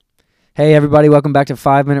Hey everybody, welcome back to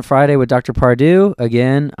 5 Minute Friday with Dr. Pardue.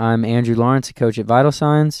 Again, I'm Andrew Lawrence, a coach at Vital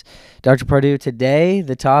Signs. Dr. Pardue, today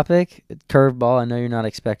the topic, curveball, I know you're not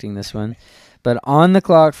expecting this one, but on the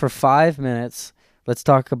clock for 5 minutes, let's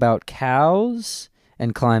talk about cows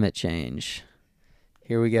and climate change.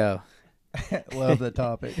 Here we go. Love the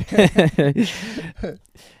topic.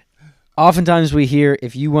 Oftentimes we hear,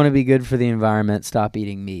 if you want to be good for the environment, stop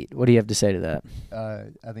eating meat. What do you have to say to that?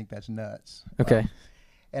 I think that's nuts. Okay.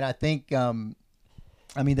 And I think,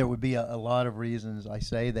 there would be a lot of reasons I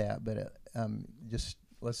say that, but just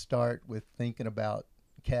let's start with thinking about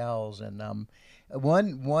cows. And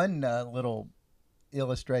one little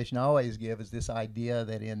illustration I always give is this idea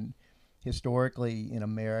that historically in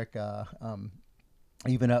America,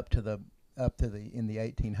 even up to the in the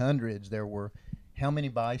 1800s, there were how many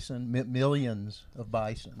bison? Millions of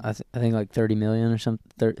bison. I think like 30 million or something,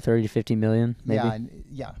 30 to 50 million, maybe.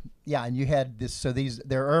 Yeah, and you had this. So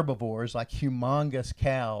they're herbivores, like humongous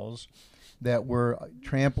cows that were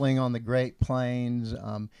trampling on the Great Plains,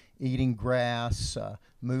 eating grass,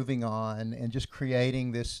 moving on, and just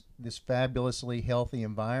creating this fabulously healthy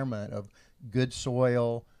environment of good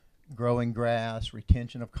soil, growing grass,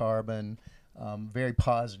 retention of carbon, very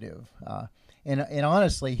positive. And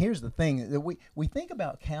honestly, here's the thing: that we think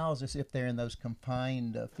about cows as if they're in those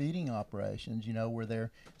confined feeding operations, where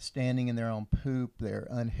they're standing in their own poop, they're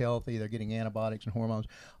unhealthy, they're getting antibiotics and hormones,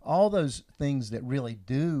 all those things that really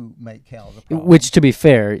do make cows a problem. Which, to be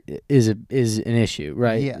fair, is an issue,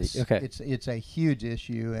 right? Yes. Okay. It's a huge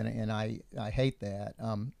issue, and I hate that.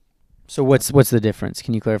 So what's the difference?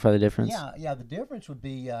 Can you clarify the difference? Yeah. The difference would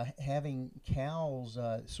be having cows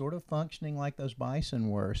sort of functioning like those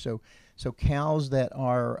bison were. So cows that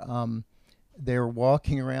are they're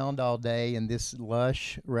walking around all day in this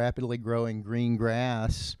lush, rapidly growing green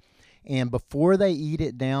grass, and before they eat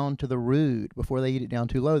it down to the root, before they eat it down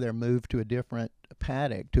too low, they're moved to a different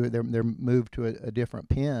paddock. They're moved to a different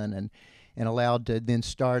pen and allowed to then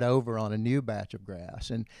start over on a new batch of grass.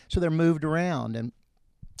 And so they're moved around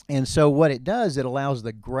and so what it does, it allows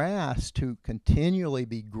the grass to continually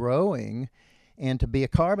be growing and to be a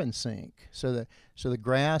carbon sink. So the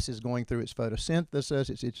grass is going through its photosynthesis,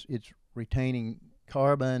 it's retaining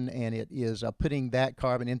carbon, and it is putting that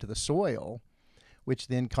carbon into the soil, which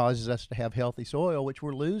then causes us to have healthy soil, which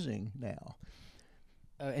we're losing now.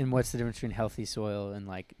 And what's the difference between healthy soil and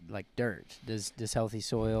like dirt? Does healthy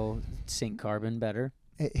soil sink carbon better?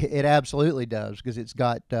 It absolutely does, because it's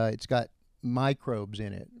got microbes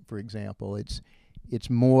in it. For example, it's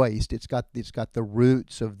moist. It's got the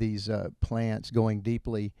roots of these plants going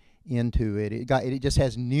deeply into it. It just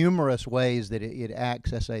has numerous ways that it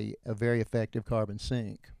acts as a very effective carbon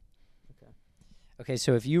sink. Okay.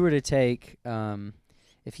 So if you were to take all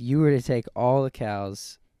the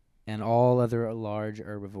cows and all other large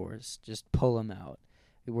herbivores, just pull them out.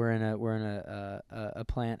 We're in a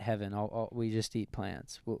plant heaven. We just eat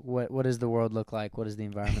plants. What does the world look like? What does the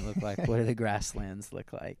environment look like? What do the grasslands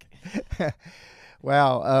look like?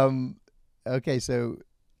 Wow. Okay. So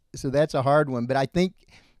that's a hard one, but I think,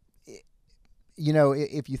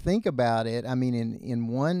 if you think about it, I mean, in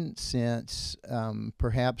one sense,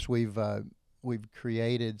 perhaps we've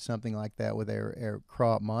created something like that with our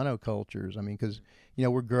crop monocultures. I mean, because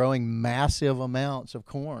we're growing massive amounts of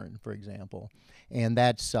corn, for example. And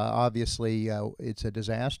that's obviously it's a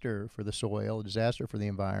disaster for the soil, a disaster for the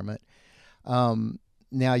environment.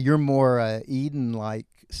 Now you're more Eden-like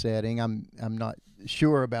setting. I'm not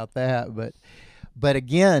sure about that, but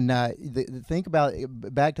again, think about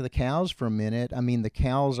back to the cows for a minute. I mean, the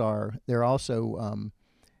cows they're also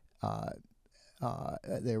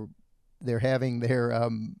they're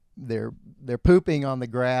having they're pooping on the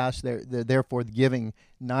grass. They're therefore giving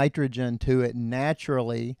nitrogen to it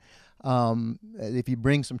naturally. If you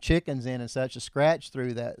bring some chickens in and such to scratch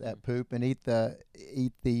through that poop and eat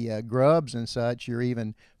the grubs and such, you're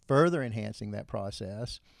even further enhancing that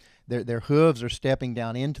process. Their hooves are stepping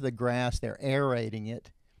down into the grass. They're aerating it,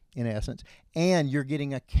 in essence. And you're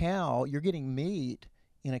getting meat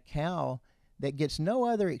in a cow that gets no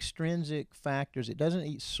other extrinsic factors. It doesn't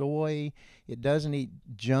eat soy. It doesn't eat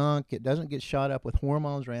junk. It doesn't get shot up with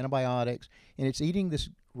hormones or antibiotics. And it's eating this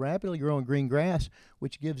rapidly growing green grass,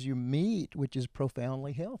 which gives you meat, which is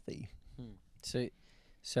profoundly healthy.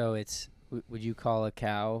 So it's, would you call a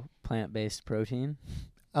cow plant-based protein?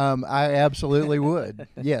 I absolutely would.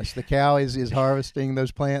 Yes, the cow is harvesting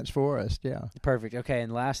those plants for us. Yeah. Perfect. Okay,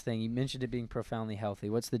 and last thing, you mentioned it being profoundly healthy.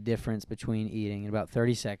 What's the difference between eating, in about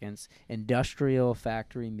 30 seconds, industrial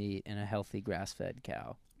factory meat and a healthy grass-fed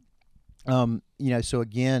cow? So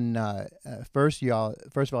again, first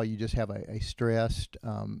of all, you just have a stressed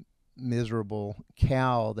miserable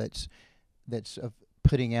cow that's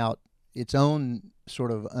putting out its own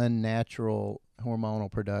sort of unnatural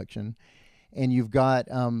hormonal production. And you've got,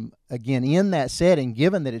 again, in that setting,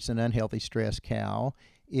 given that it's an unhealthy stress cow,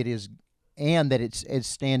 and that it's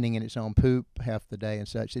standing in its own poop half the day and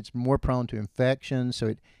such, it's more prone to infection,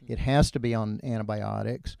 so it has to be on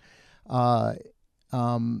antibiotics. Everything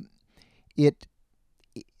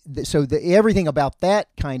about that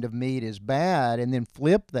kind of meat is bad, and then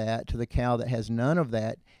flip that to the cow that has none of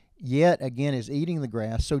that, yet again is eating the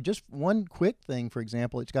grass. So just one quick thing, for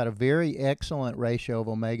example, it's got a very excellent ratio of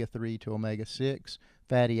omega-3 to omega-6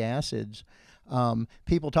 fatty acids.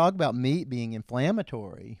 People talk about meat being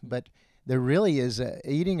inflammatory, but there really is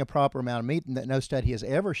eating a proper amount of meat, and no study has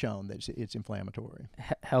ever shown that it's inflammatory.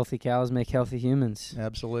 Healthy cows make healthy humans.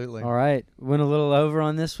 Absolutely. All right. Went a little over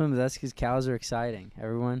on this one, but that's because cows are exciting.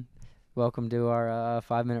 Everyone, welcome to our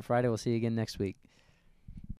 5 Minute Friday. We'll see you again next week.